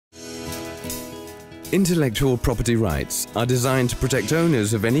Intellectual property rights are designed to protect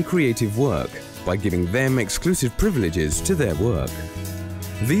owners of any creative work by giving them exclusive privileges to their work.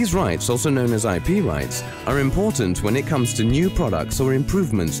 These rights, also known as IP rights, are important when it comes to new products or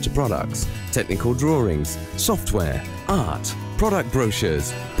improvements to products, technical drawings, software, art, product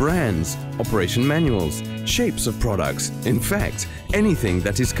brochures, brands, operation manuals, shapes of products, in fact, anything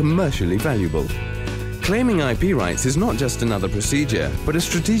that is commercially valuable. Claiming IP rights is not just another procedure, but a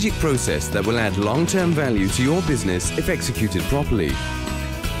strategic process that will add long-term value to your business if executed properly.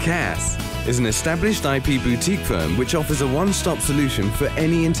 KASS is an established IP boutique firm which offers a one-stop solution for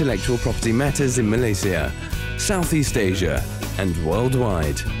any intellectual property matters in Malaysia, Southeast Asia and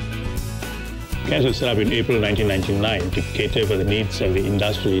worldwide. KASS was set up in April 1999 to cater for the needs of the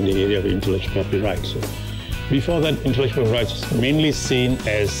industry in the area of intellectual property rights. Before that, intellectual rights was mainly seen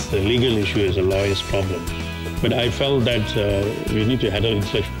as a legal issue, as a lawyer's problem. But I felt that we need to handle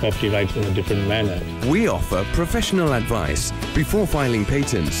intellectual property rights in a different manner. We offer professional advice before filing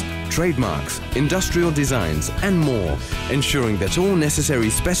patents, trademarks, industrial designs and more, ensuring that all necessary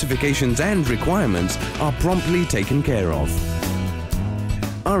specifications and requirements are promptly taken care of.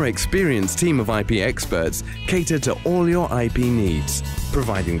 Our experienced team of IP experts cater to all your IP needs,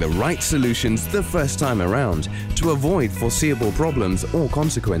 providing the right solutions the first time around to avoid foreseeable problems or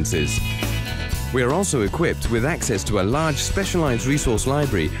consequences. We are also equipped with access to a large specialized resource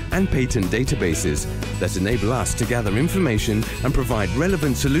library and patent databases that enable us to gather information and provide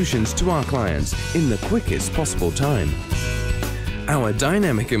relevant solutions to our clients in the quickest possible time. Our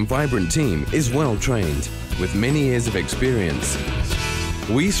dynamic and vibrant team is well trained, with many years of experience.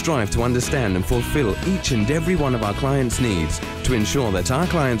 We strive to understand and fulfill each and every one of our clients' needs to ensure that our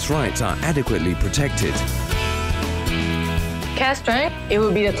clients' rights are adequately protected. KASS strength, it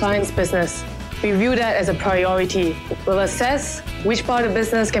will be the client's business. We view that as a priority. We'll assess which part of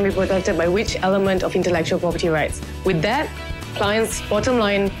business can be protected by which element of intellectual property rights. With that, clients' bottom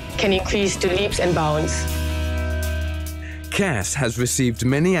line can increase to leaps and bounds. KASS has received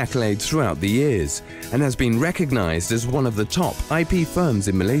many accolades throughout the years and has been recognized as one of the top IP firms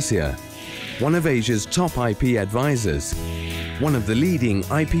in Malaysia, one of Asia's top IP advisors, one of the leading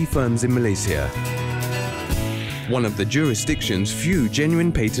IP firms in Malaysia, one of the jurisdiction's few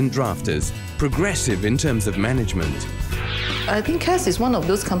genuine patent drafters, progressive in terms of management. I think KASS is one of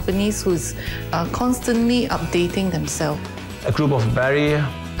those companies who's constantly updating themselves. A group of very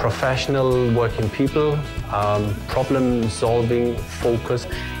professional working people, problem-solving, focused.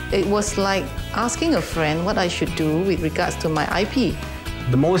 It was like asking a friend what I should do with regards to my IP.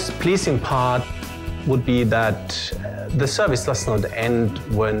 The most pleasing part would be that the service does not end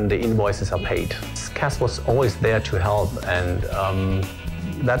when the invoices are paid. KASS was always there to help, and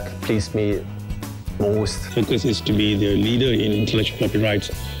that pleased me most. Focus is to be the leader in intellectual property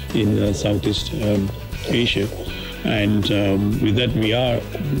rights in Southeast Asia. And with that, we are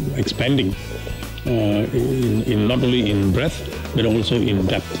expanding not only in breadth, but also in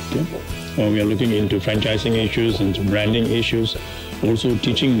depth. We are looking into franchising issues, into branding issues, also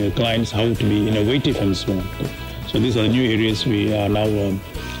teaching the clients how to be innovative and so on. So these are the new areas we are now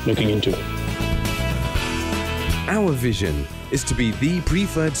looking into. Our vision is to be the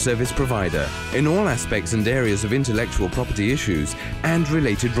preferred service provider in all aspects and areas of intellectual property issues and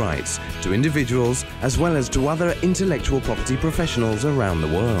related rights to individuals as well as to other intellectual property professionals around the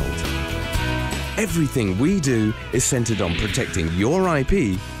world. Everything we do is centered on protecting your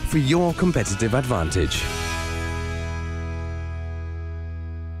IP for your competitive advantage.